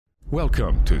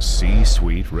Welcome to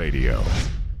C-Suite Radio.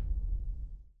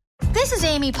 This is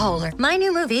Amy Poehler. My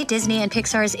new movie, Disney and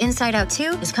Pixar's Inside Out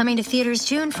 2, is coming to theaters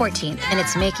June 14th, and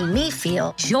it's making me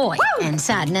feel joy and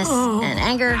sadness and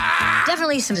anger,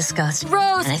 definitely some disgust, and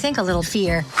I think a little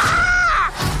fear.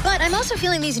 But I'm also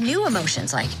feeling these new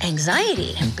emotions like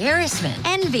anxiety, embarrassment,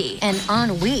 envy, and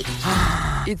ennui.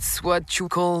 It's what you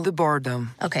call the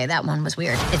boredom. Okay, that one was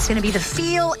weird. It's going to be the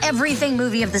feel everything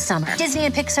movie of the summer. Disney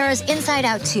and Pixar's Inside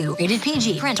Out 2, rated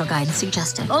PG. Parental guidance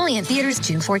suggested. Only in theaters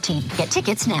June 14th. Get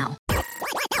tickets now.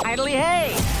 Idly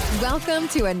hey! Welcome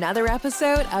to another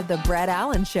episode of The Brett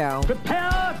Allen Show.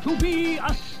 Prepare to be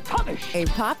astonished! A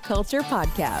pop culture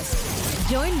podcast.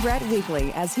 Join Brett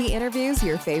weekly as he interviews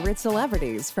your favorite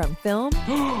celebrities from film,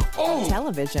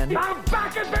 television, I'm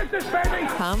back in business, baby!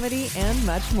 comedy, and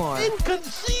much more.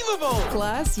 Inconceivable!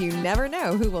 Plus, you never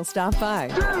know who will stop by.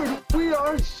 Dude, we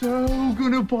are so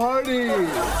gonna party!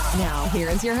 Now, here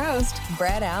is your host,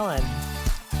 Brett Allen.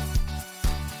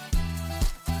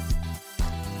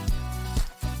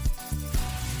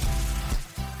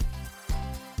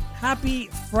 Happy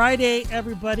Friday,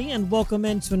 everybody, and welcome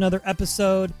into another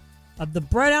episode of The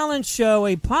Brett Allen Show,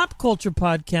 a pop culture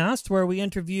podcast where we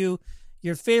interview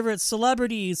your favorite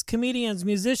celebrities, comedians,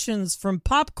 musicians from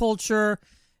pop culture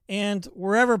and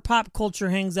wherever pop culture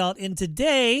hangs out. And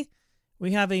today,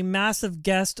 we have a massive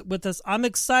guest with us. I'm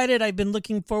excited. I've been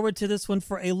looking forward to this one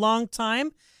for a long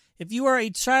time. If you are a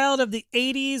child of the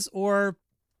 80s, or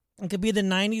it could be the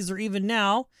 90s or even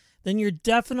now, then you're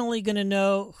definitely going to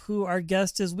know who our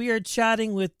guest is. We are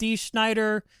chatting with Dee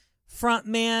Snider,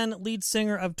 frontman, lead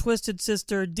singer of Twisted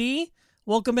Sister. Dee,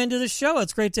 welcome into the show.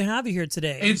 It's great to have you here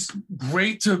today. It's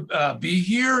great to be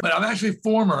here, but I'm actually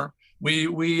former. We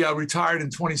retired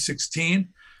in 2016,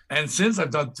 and since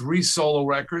I've done 3 solo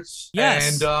records.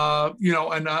 Yes.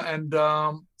 And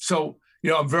so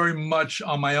I'm very much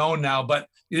on my own now, but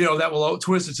that will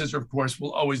Twisted Sister, of course,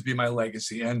 will always be my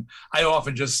legacy. And I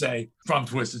often just say from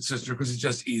Twisted Sister because it's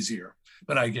just easier.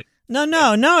 But I get No,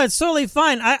 it's totally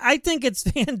fine. I think it's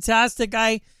fantastic.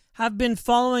 I have been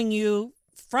following you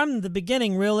from the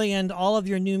beginning, really, and all of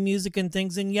your new music and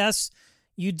things. And yes,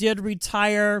 you did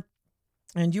retire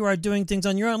and you are doing things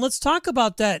on your own. Let's talk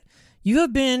about that. You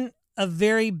have been a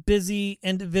very busy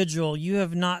individual. You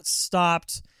have not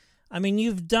stopped. I mean,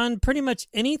 you've done pretty much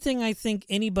anything I think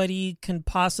anybody can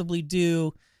possibly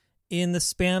do in the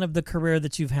span of the career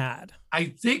that you've had. I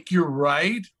think you're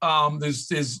right.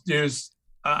 There's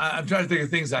I'm trying to think of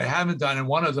things that I haven't done, and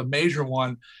one of the major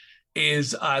one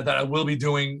is that I will be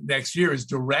doing next year is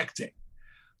directing.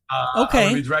 Okay.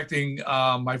 I'll be directing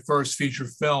my first feature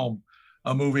film,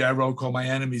 a movie I wrote called My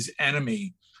Enemy's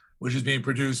Enemy, which is being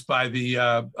produced by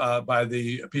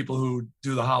the people who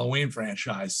do the Halloween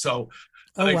franchise. So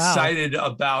I'm excited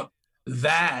about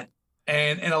that,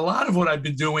 and a lot of what I've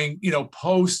been doing,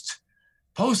 post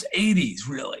 80s,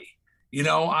 really.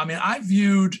 I mean, I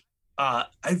viewed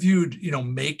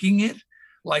making it,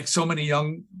 like so many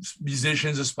young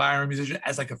musicians, aspiring musicians,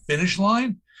 as like a finish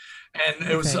line, and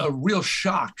it was a real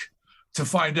shock to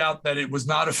find out that it was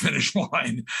not a finish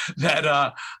line.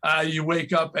 That you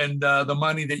wake up and the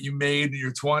money that you made in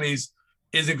your 20s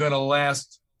isn't going to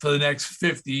last for the next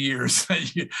 50 years,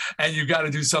 and you got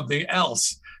to do something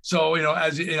else. So,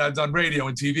 I've done radio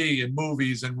and TV and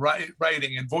movies and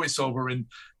writing and voiceover and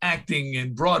acting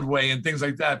and Broadway and things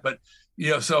like that. But,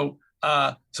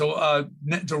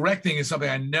 directing is something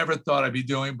I never thought I'd be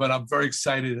doing, but I'm very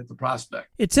excited at the prospect.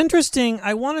 It's interesting.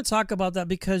 I want to talk about that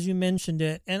because you mentioned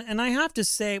it. And I have to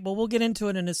say, well, we'll get into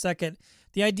it in a second.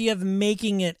 The idea of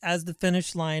making it as the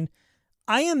finish line.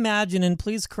 I imagine, and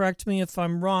please correct me if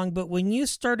I'm wrong, but when you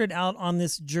started out on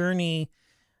this journey,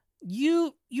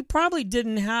 you probably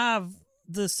didn't have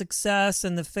the success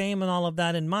and the fame and all of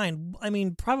that in mind. I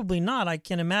mean, probably not. I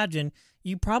can imagine.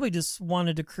 You probably just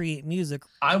wanted to create music.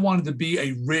 I wanted to be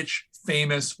a rich,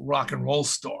 famous rock and roll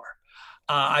star.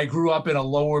 I grew up in a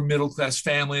lower middle class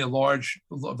family,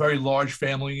 very large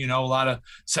family, a lot of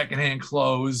secondhand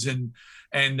clothes and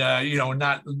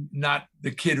not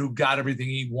the kid who got everything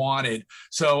he wanted.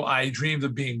 So I dreamed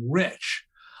of being rich.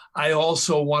 I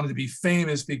also wanted to be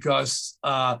famous because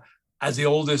as the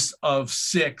oldest of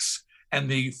 6 and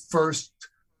the first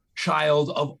child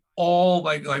of all,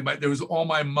 there was all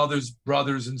my mother's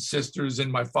brothers and sisters and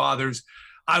my father's,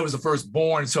 I was the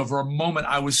firstborn. So for a moment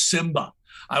I was Simba.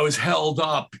 I was held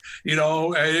up,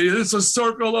 it's a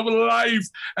circle of life.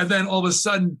 And then all of a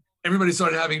sudden, everybody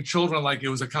started having children like it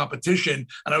was a competition,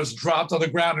 and I was dropped on the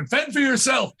ground and fend for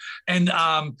yourself. And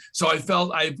so I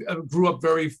felt I grew up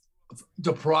very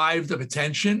deprived of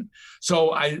attention.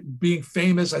 So being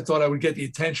famous, I thought I would get the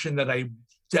attention that I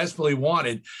desperately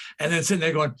wanted. And then sitting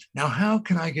there going, now how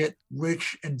can I get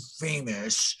rich and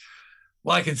famous?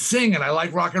 Well, I can sing and I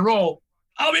like rock and roll.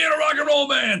 I'll be in a rock and roll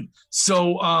band.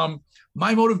 So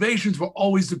my motivations were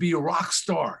always to be a rock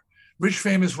star, rich,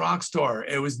 famous rock star.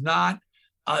 It was not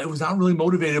really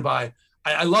motivated by,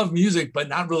 I love music, but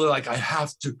not really like I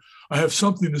have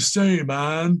something to say,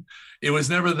 man. It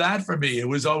was never that for me. It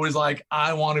was always like,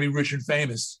 I want to be rich and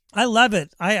famous. I love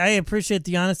it. I appreciate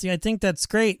the honesty. I think that's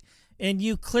great. And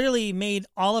you clearly made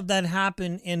all of that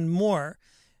happen and more.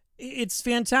 It's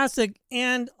fantastic.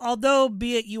 And although,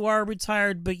 be it you are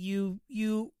retired, but you're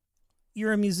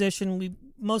a musician.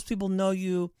 Most people know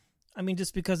you. I mean,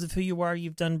 just because of who you are,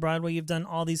 you've done Broadway, you've done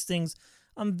all these things.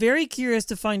 I'm very curious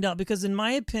to find out, because in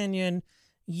my opinion,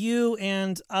 you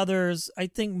and others, I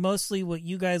think mostly what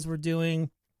you guys were doing,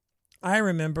 I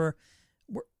remember,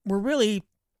 were really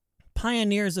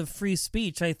pioneers of free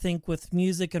speech, I think, with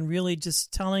music and really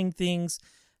just telling things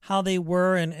how they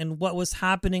were and what was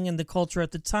happening in the culture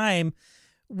at the time.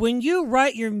 When you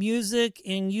write your music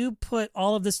and you put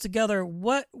all of this together,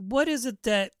 what is it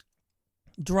that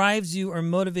drives you or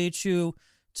motivates you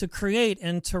to create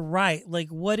and to write? Like,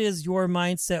 what is your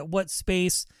mindset? What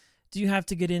space do you have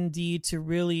to get in, Dee, to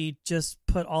really just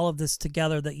put all of this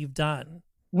together that you've done?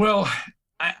 Well,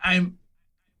 I'm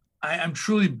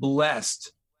truly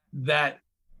blessed that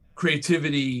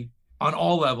creativity on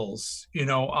all levels, and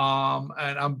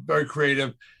I'm very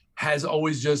creative, has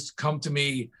always just come to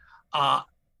me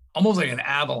almost like an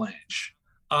avalanche,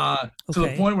 to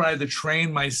the point where I had to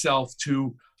train myself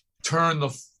to turn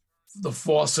the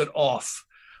faucet off,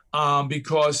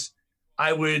 because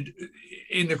I would,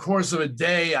 in the course of a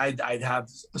day, I'd have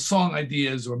song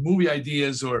ideas or movie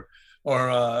ideas or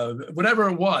whatever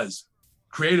it was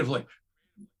creatively,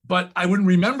 but I wouldn't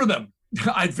remember them.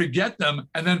 I'd forget them,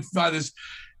 and then by this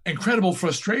incredible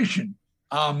frustration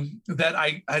that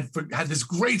I had this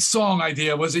great song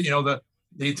idea. Was it,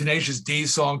 the Tenacious D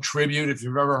song Tribute, if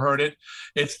you've ever heard it?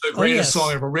 It's the greatest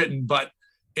song ever written, but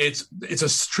it's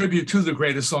a tribute to the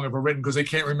greatest song ever written because they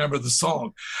can't remember the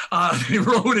song. They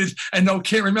wrote it and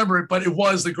can't remember it, but it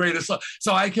was the greatest song.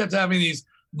 So I kept having these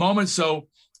moments. So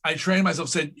I trained myself,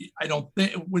 said I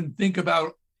wouldn't think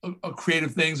about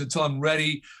creative things until I'm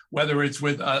ready, whether it's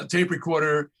with a tape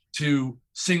recorder to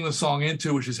sing the song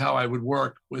into, which is how I would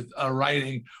work with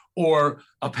writing, or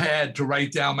a pad to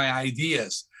write down my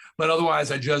ideas. But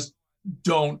otherwise, I just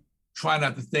try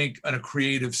not to think in a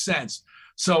creative sense.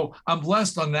 So I'm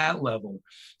blessed on that level.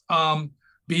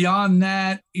 Beyond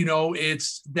that,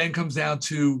 it's then comes down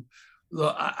to,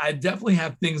 I definitely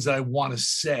have things that I want to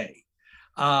say,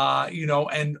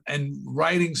 and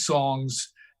writing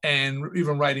songs and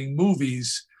even writing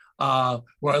movies,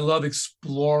 where I love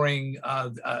exploring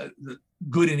the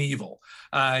good and evil.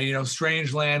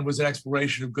 Strangeland was an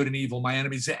exploration of good and evil. My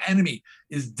Enemy's Enemy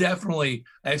is definitely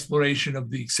an exploration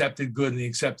of the accepted good and the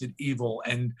accepted evil,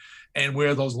 and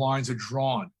where those lines are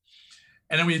drawn.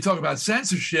 And then when you talk about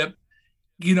censorship,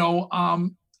 I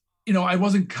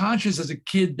wasn't conscious as a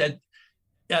kid that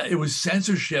it was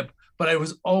censorship, but I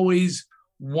was always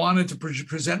wanted to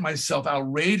present myself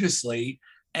outrageously,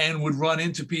 and would run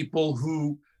into people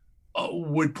who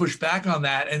would push back on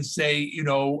that and say,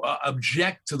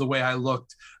 object to the way I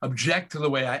looked, object to the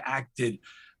way I acted,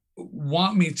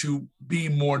 want me to be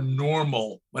more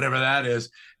normal, whatever that is.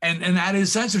 And that is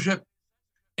censorship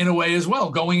in a way as well.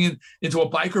 Going into a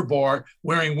biker bar,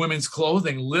 wearing women's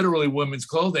clothing, literally women's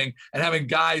clothing, and having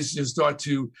guys just start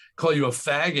to call you a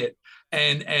faggot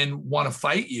and want to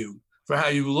fight you for how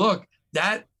you look,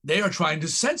 that they are trying to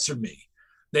censor me.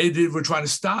 Were trying to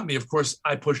stop me. Of course,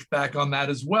 I pushed back on that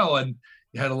as well, and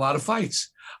had a lot of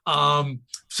fights. I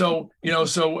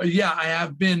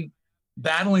have been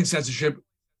battling censorship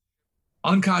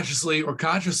unconsciously or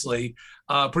consciously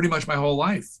pretty much my whole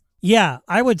life. Yeah,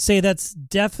 I would say that's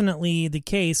definitely the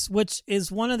case, which is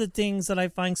one of the things that I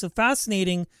find so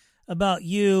fascinating about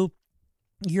you,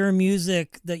 your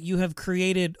music that you have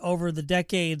created over the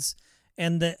decades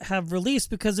and that have released,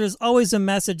 because there's always a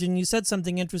message. And you said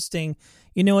something interesting.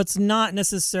 It's not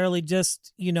necessarily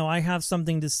just, I have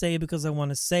something to say because I want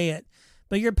to say it,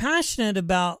 but you're passionate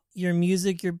about your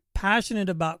music. You're passionate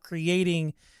about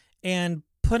creating and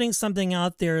putting something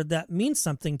out there that means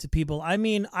something to people. I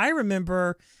mean, I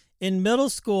remember in middle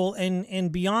school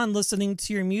and beyond, listening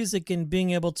to your music and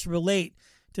being able to relate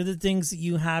to the things that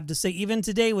you have to say, even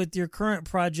today with your current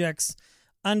projects,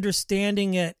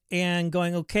 understanding it and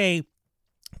going, okay,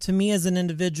 to me as an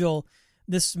individual,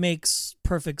 this makes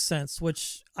perfect sense,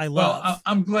 which I love. Well,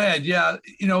 I'm glad. Yeah.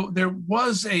 There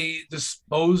was a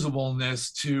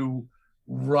disposableness to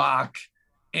rock.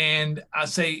 And I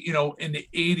say, in the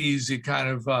 80s, it kind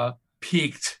of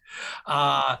peaked.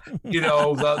 The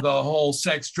whole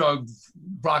sex, drug,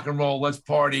 rock and roll, let's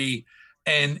party,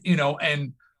 and a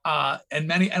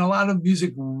lot of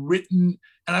music written.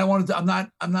 And I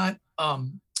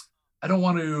don't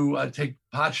want to take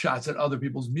pot shots at other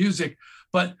people's music,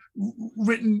 but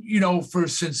written, for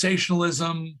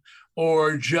sensationalism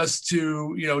or just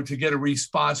to get a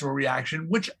response or a reaction,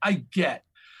 which I get.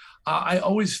 I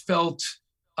always felt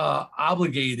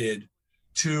obligated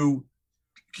to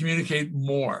communicate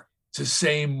more, to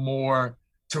say more,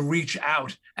 to reach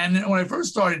out. And when I first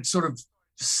started sort of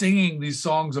singing these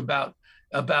songs about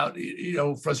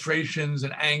frustrations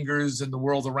and angers in the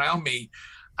world around me,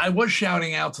 I was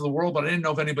shouting out to the world, but I didn't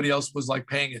know if anybody else was like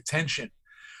paying attention.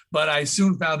 But I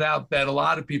soon found out that a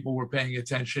lot of people were paying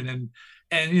attention,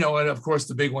 and of course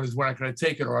the big one is "We're Not Going to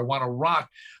Take It" or "I Want to Rock."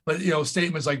 But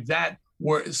statements like that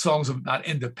were songs about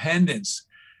independence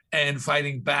and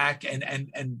fighting back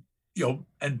and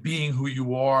being who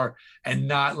you are and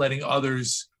not letting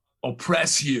others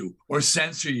oppress you or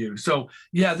censor you. So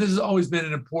yeah, this has always been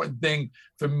an important thing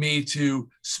for me to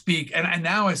speak. And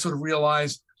now I sort of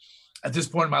realize at this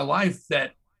point in my life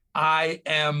that I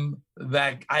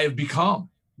have become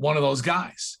one of those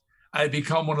guys. I have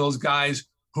become one of those guys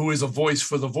who is a voice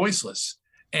for the voiceless.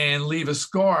 And Leave a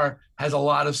Scar has a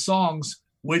lot of songs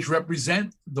which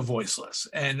represent the voiceless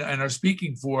and are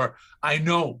speaking for, I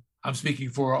know I'm speaking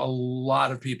for a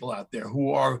lot of people out there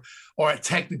who are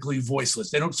technically voiceless.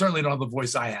 They certainly don't have the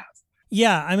voice I have.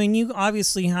 Yeah, I mean, you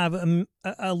obviously have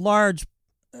a large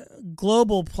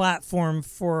global platform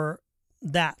for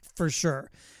that, for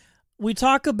sure. We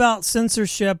talk about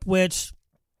censorship, which,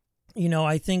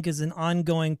 I think is an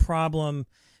ongoing problem.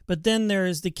 But then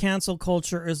there's the cancel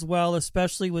culture as well,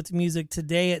 especially with music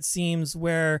today, it seems,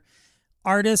 where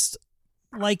artists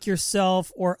like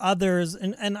yourself or others,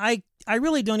 and I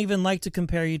really don't even like to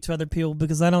compare you to other people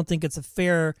because I don't think it's a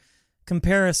fair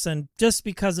comparison just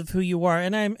because of who you are.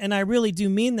 And I really do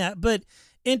mean that. But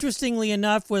interestingly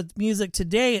enough, with music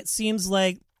today, it seems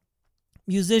like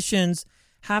musicians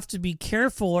have to be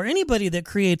careful, or anybody that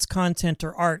creates content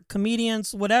or art,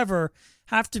 comedians, whatever,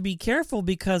 have to be careful,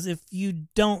 because if you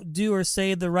don't do or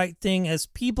say the right thing as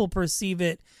people perceive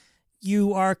it,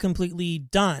 you are completely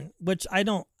done, which I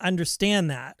don't understand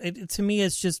that. To me,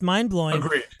 it's just mind-blowing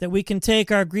that we can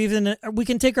take our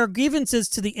grievances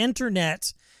to the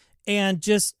internet and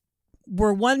just,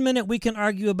 where 1 minute we can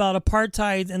argue about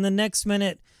apartheid and the next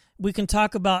minute we can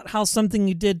talk about how something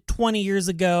you did 20 years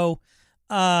ago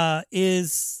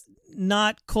is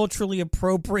not culturally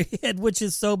appropriate, which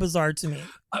is so bizarre to me.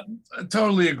 I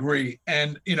totally agree.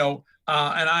 And,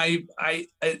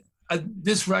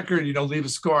 this record, Leave a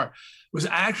Scar, was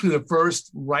actually the first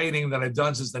writing that I've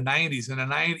done since the 90s.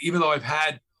 And even though I've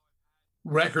had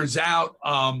records out,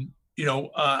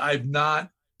 I've not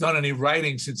done any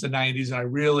writing since the 90s. And I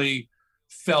really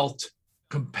felt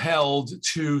compelled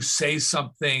to say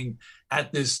something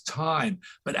at this time.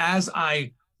 But as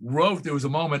I wrote, there was a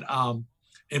moment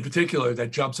in particular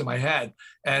that jumps in my head.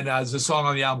 And there's a song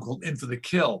on the album called "In for the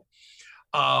Kill,"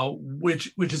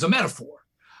 which is a metaphor.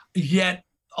 Yet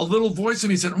a little voice in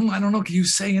me said, I don't know, can you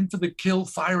say "in for the kill,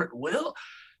 fire at will"?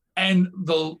 And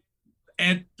the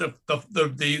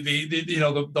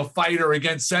fighter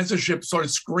against censorship started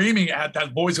screaming at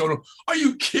that voice, going, "Are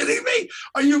you kidding me?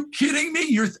 Are you kidding me?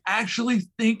 You're actually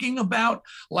thinking about,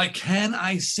 like, can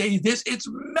I say this? It's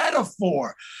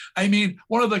metaphor." I mean,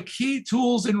 one of the key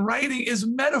tools in writing is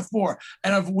metaphor.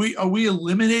 And are we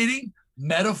eliminating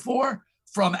metaphor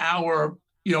from our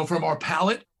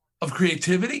palette of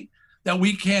creativity, that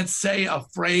we can't say a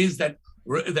phrase that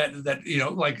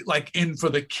like "in for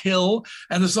the kill"?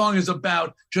 And the song is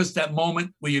about just that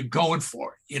moment where you're going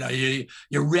for it.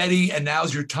 You're ready, and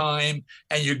now's your time,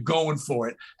 and you're going for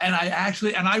it. And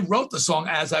I wrote the song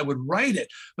as I would write it.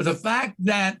 But the fact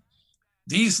that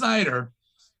Dee Snider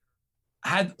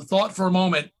had thought for a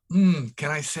moment, can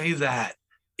I say that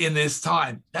in this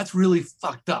time? That's really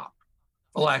fucked up,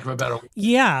 for lack of a better word.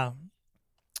 Yeah.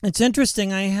 It's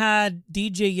interesting. I had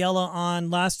DJ Yella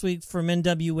on last week from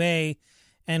NWA,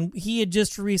 and he had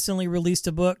just recently released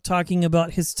a book talking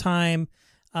about his time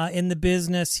in the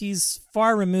business. He's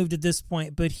far removed at this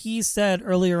point, but he said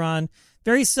earlier on,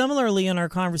 very similarly in our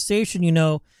conversation,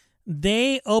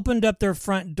 they opened up their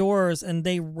front doors and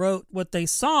they wrote what they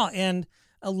saw. And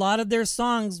a lot of their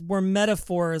songs were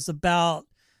metaphors about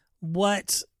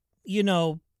what,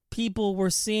 people were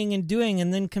seeing and doing,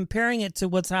 and then comparing it to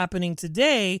what's happening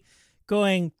today,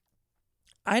 going,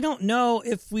 I don't know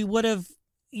if we would have,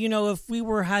 if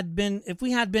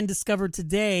we had been discovered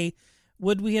today,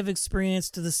 would we have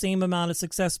experienced the same amount of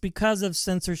success because of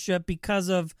censorship, because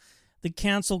of the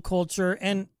cancel culture?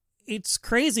 And it's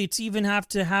crazy to even have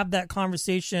to have that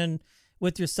conversation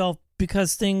with yourself,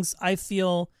 because things I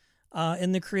feel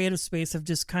in the creative space have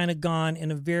just kind of gone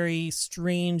in a very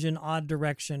strange and odd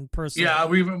direction personally. Yeah,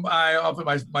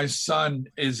 my son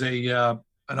is an up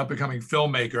and coming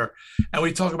filmmaker, and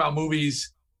we talk about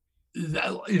movies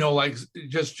that, like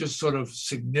just sort of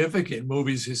significant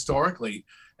movies historically,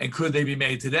 and could they be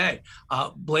made today?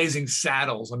 Blazing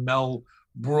Saddles, a Mel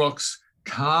Brooks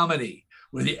comedy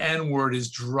where the N-word is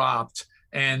dropped,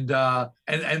 and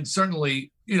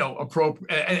certainly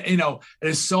appropriate.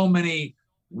 There's so many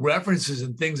references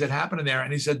and things that happen in there,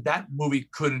 and he said that movie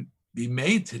couldn't be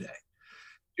made today.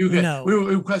 No. We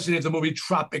were questioning if the movie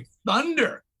Tropic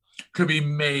Thunder could be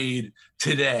made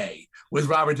today with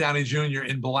Robert Downey Jr.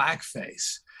 in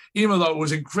blackface, even though it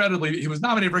was he was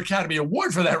nominated for Academy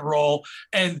Award for that role,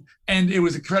 and it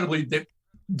was incredibly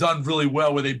done really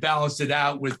well, where they balanced it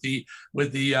out with the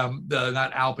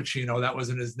not Al Pacino, that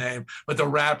wasn't his name, but the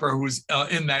rapper who was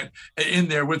in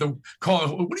there with them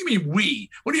calling, what do you mean we?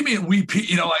 What do you mean we? They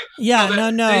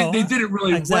did it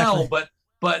really well,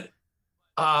 but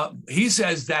he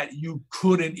says that you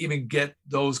couldn't even get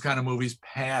those kind of movies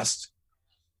past,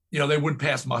 they wouldn't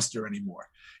pass muster anymore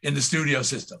in the studio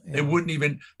system. Yeah. They wouldn't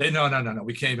even. No.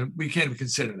 We can't even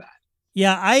consider that.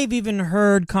 Yeah, I've even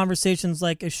heard conversations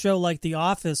like a show like The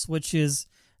Office, which is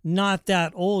not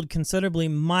that old considerably,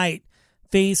 might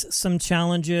face some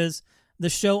challenges. The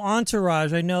show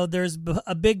Entourage, I know there's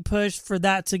a big push for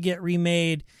that to get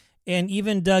remade. And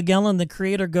even Doug Ellen, the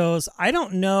creator, goes, I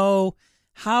don't know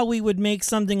how we would make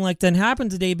something like that happen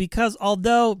today, because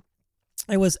although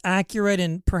it was accurate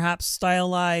and perhaps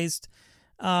stylized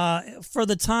for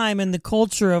the time and the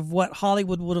culture of what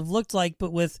Hollywood would have looked like,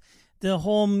 but with the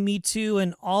whole Me Too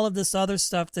and all of this other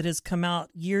stuff that has come out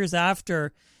years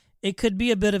after, it could be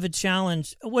a bit of a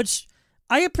challenge, which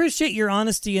I appreciate your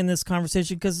honesty in this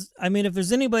conversation, because, I mean, if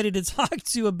there's anybody to talk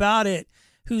to about it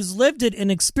who's lived it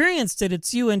and experienced it,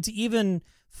 it's you. And to even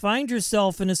find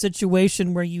yourself in a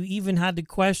situation where you even had to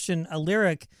question a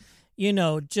lyric,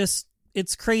 just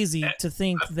it's crazy to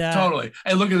think that. Totally.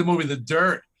 And look at the movie The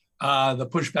Dirt, the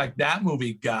pushback that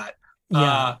movie got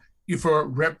for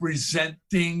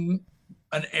representing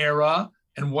an era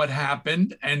and what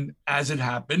happened and as it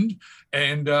happened,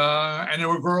 and there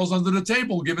were girls under the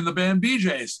table giving the band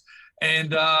BJs,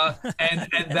 and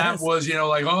that was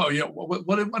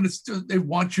what they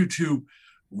want you to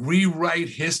rewrite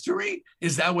history.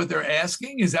 Is that what they're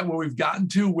asking? Is that where we've gotten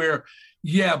to, where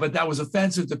but that was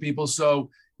offensive to people, so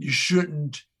you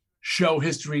shouldn't show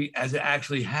history as it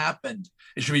actually happened?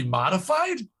 It should be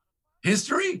modified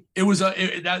history. It was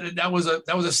that was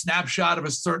a snapshot of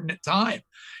a certain time,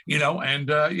 and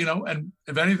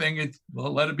if anything,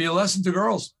 let it be a lesson to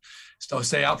girls. So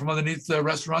stay out from underneath the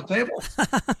restaurant table.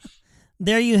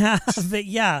 There you have it.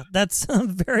 Yeah, that's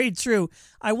very true.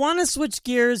 I want to switch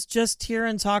gears just here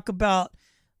and talk about,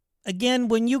 again,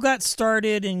 when you got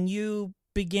started and you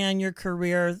began your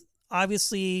career,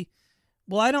 obviously,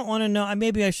 well, I don't want to know,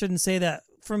 maybe I shouldn't say that.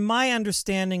 From my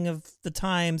understanding of the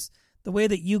times, the way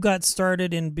that you got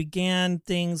started and began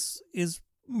things is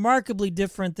remarkably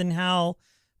different than how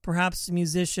perhaps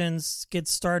musicians get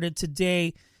started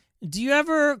today. Do you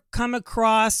ever come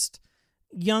across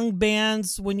young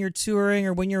bands when you're touring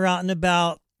or when you're out and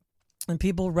about and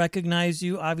people recognize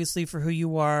you, obviously, for who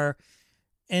you are,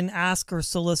 and ask or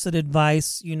solicit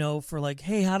advice, for like,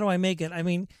 hey, how do I make it? I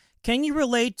mean, can you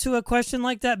relate to a question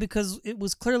like that? Because it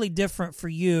was clearly different for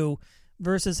you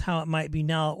versus how it might be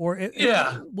now. Or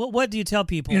what do you tell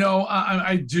people?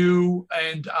 I do,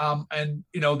 and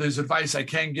there's advice I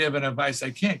can give and advice I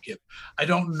can't give. I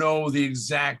don't know the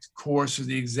exact course or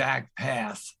the exact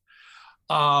path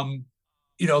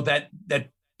that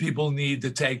people need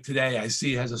to take today. I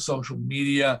see it has a social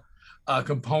media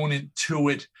component to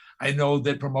it. I know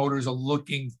that promoters are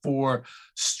looking for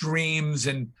streams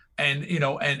and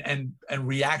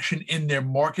reaction in their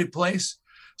marketplace.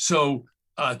 So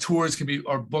tours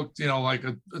are booked, I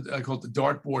call it the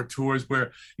dartboard tours,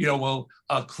 where,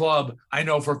 a club, I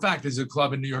know for a fact there's a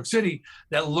club in New York City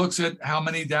that looks at how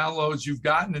many downloads you've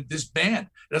gotten at this band.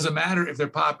 It doesn't matter if they're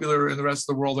popular in the rest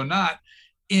of the world or not.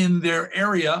 In their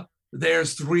area,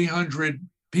 there's 300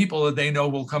 people that they know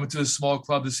will come into a small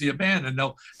club to see a band, and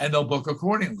they'll book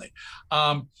accordingly.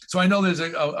 So I know there's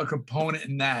a component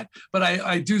in that, but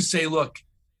I do say, look,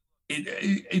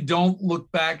 it don't look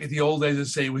back at the old days and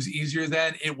say it was easier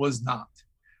then. It was not.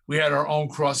 We had our own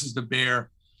crosses to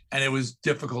bear, and it was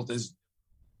difficult as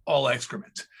all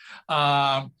excrement.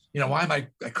 Why am I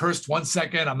cursed 1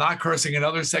 second? I'm not cursing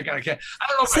another second. I don't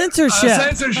know. Censorship.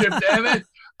 Censorship, damn it.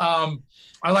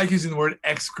 I like using the word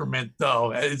excrement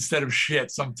though instead of shit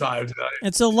sometimes.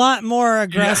 It's a lot more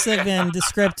aggressive and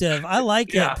descriptive. I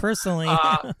like it personally.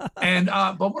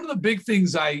 But one of the big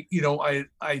things I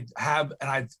have,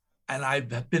 and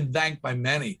I've been thanked by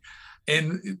many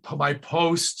in my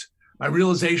post, my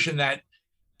realization that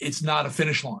it's not a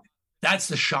finish line. That's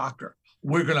the shocker.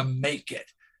 We're going to make it.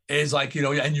 Is like,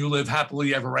 and you live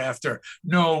happily ever after.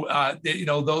 No,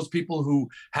 those people who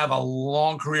have a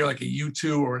long career like a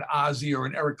U2 or an Ozzy or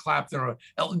an Eric Clapton or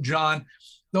Elton John,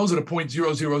 those are the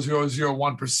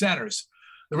 0.00001 percenters.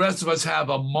 The rest of us have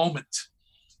a moment.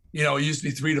 It used to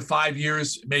be 3 to 5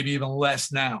 years, maybe even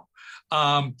less now.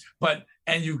 And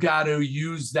you got to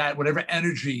use that, whatever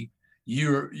energy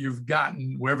you've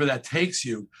gotten, wherever that takes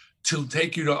you, to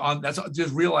take you that's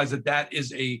just realize that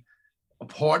is a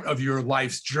part of your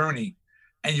life's journey,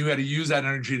 and you got to use that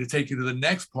energy to take you to the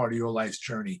next part of your life's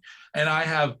journey. And I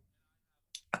have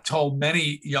told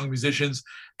many young musicians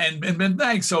and been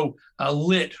thanked. So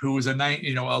Lit, who was a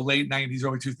late 90s,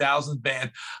 early 2000s band,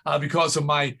 because of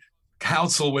my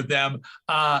counsel with them,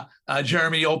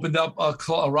 Jeremy opened up a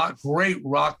great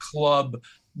rock club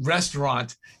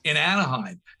restaurant in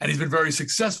Anaheim, and he's been very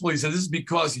successful. He said, this is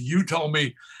because you told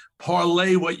me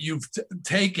parlay what you've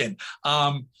taken.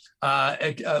 Evan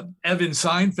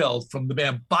Seinfeld from the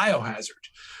band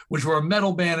Biohazard, which were a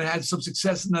metal band and had some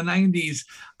success in the 90s.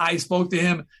 I spoke to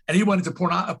him, and he went into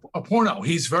porno.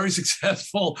 He's very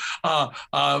successful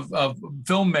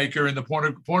filmmaker in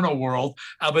the porno world,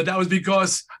 but that was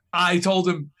because I told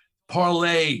him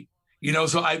parlay.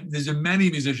 So there's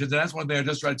many musicians, and that's one thing I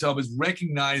just try to tell them is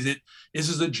recognize it. This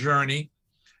is a journey,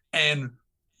 and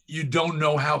you don't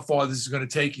know how far this is going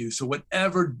to take you. So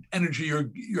whatever energy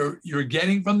you're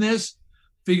getting from this,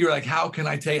 figure like, how can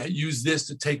I use this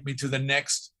to take me to the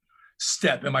next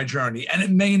step in my journey? And it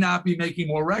may not be making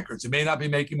more records. It may not be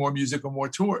making more music or more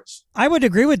tours. I would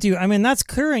agree with you. I mean, that's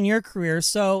clear in your career.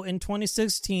 So in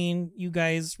 2016, you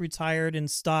guys retired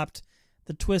and stopped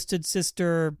the Twisted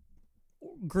Sister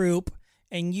group,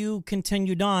 and you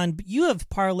continued on. But you have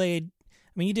parlayed.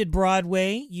 I mean, you did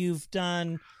Broadway. You've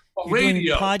done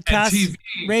radio, podcasts, and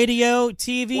TV, radio,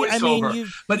 TV. Voiceover. I mean,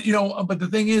 but the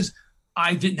thing is,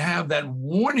 I didn't have that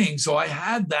warning, so I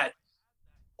had that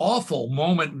awful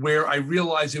moment where I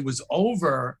realized it was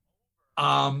over,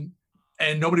 and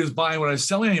nobody was buying what I was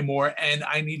selling anymore, and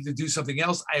I needed to do something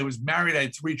else. I was married, I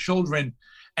had 3 children,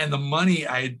 and the money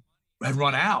I had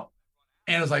run out,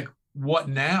 and I was like, what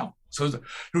now? So it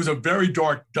was a very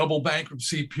dark double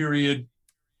bankruptcy period.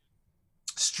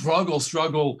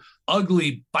 Struggle,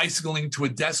 ugly, bicycling to a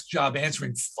desk job,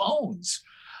 answering phones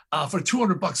for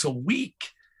 $200 a week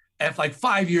at like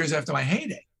 5 years after my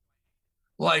heyday.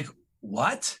 Like,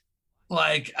 what?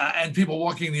 Like, and people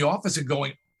walking in the office and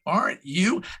going, aren't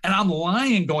you? And I'm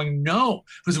lying, going, no,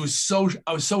 because I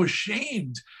was so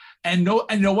ashamed. And you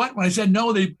know what? When I said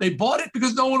no, they bought it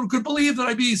because no one could believe that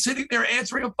I'd be sitting there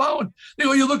answering a phone. They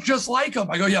go, you look just like him.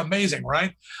 I go, yeah, amazing,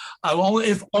 right?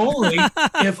 If only.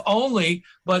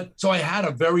 But so I had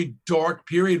a very dark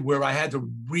period where I had to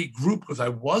regroup because I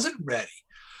wasn't ready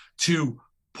to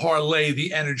parlay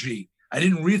the energy. I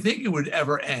didn't really think it would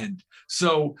ever end.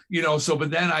 So,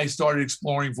 but then I started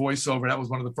exploring voiceover. That was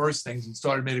one of the first things,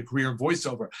 and made a career in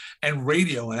voiceover and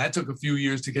radio. And that took a few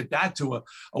years to get that to a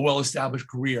well-established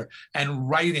career, and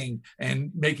writing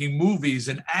and making movies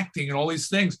and acting and all these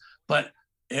things. But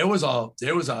there was a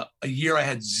year I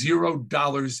had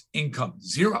 $0 income,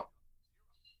 zero.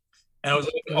 And it was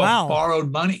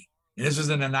borrowed money. And this was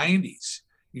in the 90s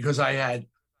because I had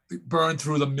burned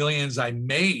through the millions I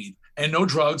made, and no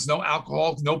drugs, no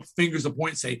alcohol, no fingers to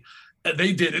point and say,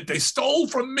 they did it. They stole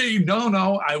from me.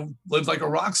 No. I lived like a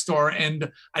rock star,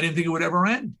 and I didn't think it would ever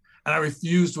end. And I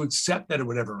refused to accept that it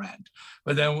would ever end.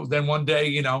 But then one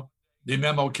day, the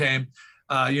memo came,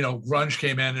 grunge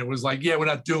came in, and it was like, yeah, we're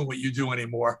not doing what you do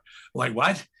anymore. Like,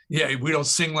 what? Yeah, we don't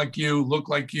sing like you, look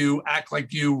like you, act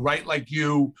like you, write like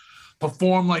you,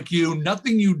 perform like you.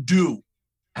 Nothing you do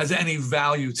has any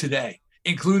value today,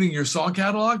 including your song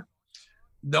catalog.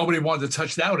 Nobody wanted to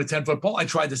touch that with a 10-foot pole. I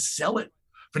tried to sell it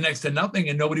for next to nothing,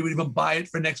 and nobody would even buy it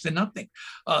for next to nothing.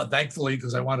 Thankfully,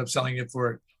 because I wound up selling it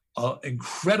for an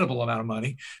incredible amount of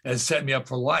money, and set me up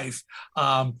for life.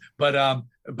 But I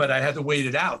had to wait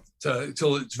it out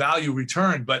till its value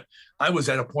returned. But I was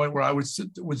at a point where I would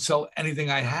sell anything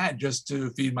I had just to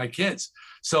feed my kids.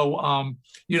 So,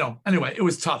 anyway, it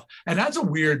was tough. And that's a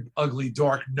weird, ugly,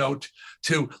 dark note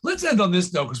too. Let's end on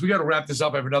this note, because we got to wrap this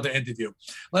up. I have another interview.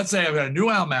 Let's say I've got a new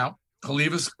album out,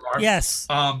 Khalifa Scar. Yes.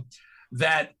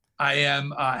 That I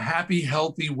am happy,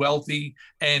 healthy, wealthy,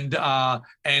 and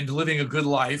living a good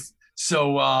life.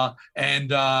 So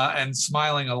and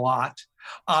smiling a lot.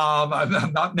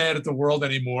 I'm not mad at the world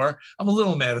anymore. I'm a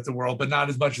little mad at the world, but not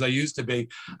as much as I used to be.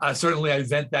 Certainly, I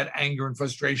vent that anger and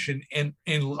frustration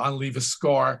on Leave a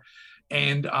Scar,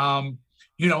 and and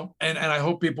I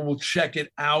hope people will check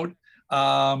it out.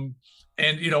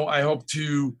 I hope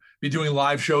to be doing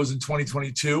live shows in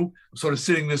 2022. I'm sort of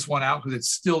sitting this one out because it's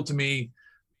still, to me,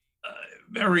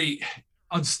 very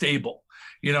unstable.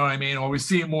 You know what I mean? Or we're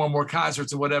seeing more and more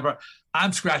concerts or whatever.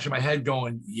 I'm scratching my head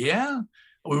going, yeah,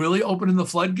 are we really opening the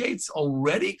floodgates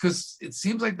already? Because it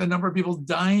seems like the number of people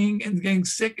dying and getting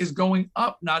sick is going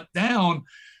up, not down.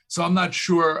 So I'm not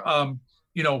sure, I'm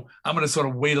going to sort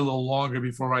of wait a little longer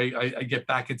before I get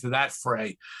back into that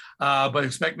fray. But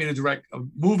expect me to direct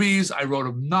movies. I wrote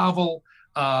a novel.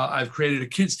 I've created a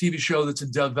kids' TV show that's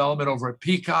in development over at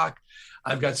Peacock.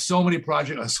 I've got so many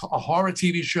projects, a horror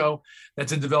TV show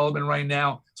that's in development right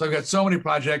now. So I've got so many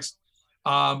projects.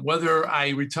 Whether I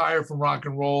retire from rock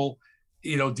and roll,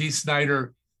 Dee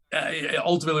Snider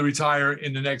ultimately retire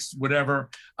in the next whatever,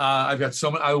 I've got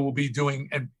so many, I will be doing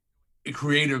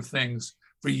creative things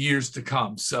for years to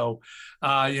come. So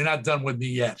you're not done with me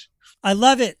yet. I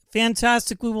love it.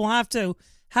 Fantastic. We will have to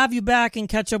have you back and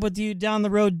catch up with you down the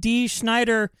road. Dee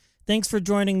Snider, thanks for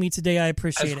joining me today. I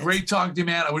appreciate it. It's great talking to you,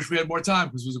 man. I wish we had more time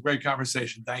because it was a great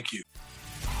conversation. Thank you.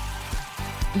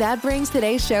 That brings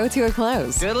today's show to a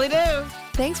close. Goodly do.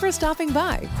 Thanks for stopping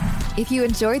by. If you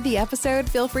enjoyed the episode,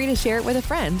 feel free to share it with a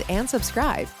friend and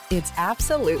subscribe. It's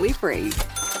absolutely free.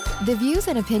 The views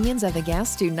and opinions of the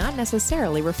guests do not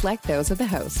necessarily reflect those of the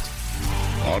host.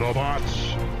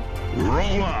 Autobots,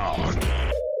 roll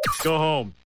out. Go home.